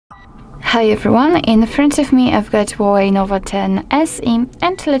Hi everyone, in front of me I've got HUAWEI Nova 10 SE,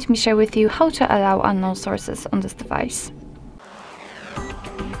 and let me share with you how to allow unknown sources on this device.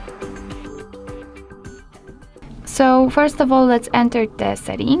 So first of all, let's enter the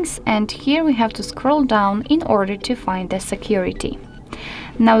settings, and here we have to scroll down in order to find the security.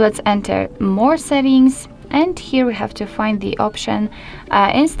 Now let's enter more settings, and here we have to find the option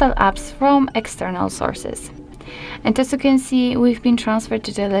install apps from external sources. And as you can see, we've been transferred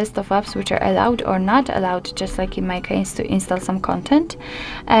to the list of apps which are allowed or not allowed, just like in my case, to install some content.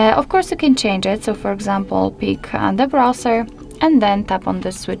 Of course, you can change it. So for example, pick the browser and then tap on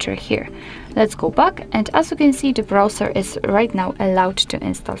the switcher here. Let's go back, and as you can see, the browser is right now allowed to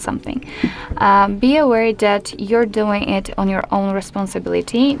install something. Be aware that you're doing it on your own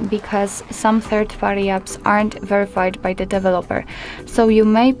responsibility, because some third-party apps aren't verified by the developer. So you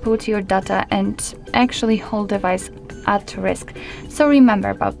may put your data and actually whole device at risk. So remember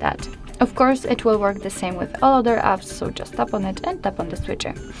about that. Of course, it will work the same with all other apps, so just tap on it and tap on the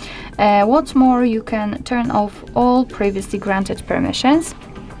switcher. What's more, you can turn off all previously granted permissions.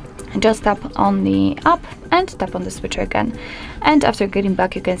 Just tap on the app and tap on the switcher again. And after getting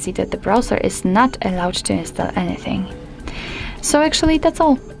back, you can see that the browser is not allowed to install anything. So actually, that's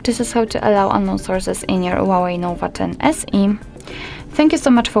all. This is how to allow unknown sources in your HUAWEI Nova 10 SE. Thank you so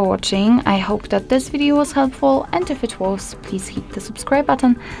much for watching. I hope that this video was helpful, and if it was, please hit the subscribe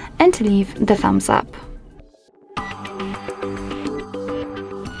button and leave the thumbs up.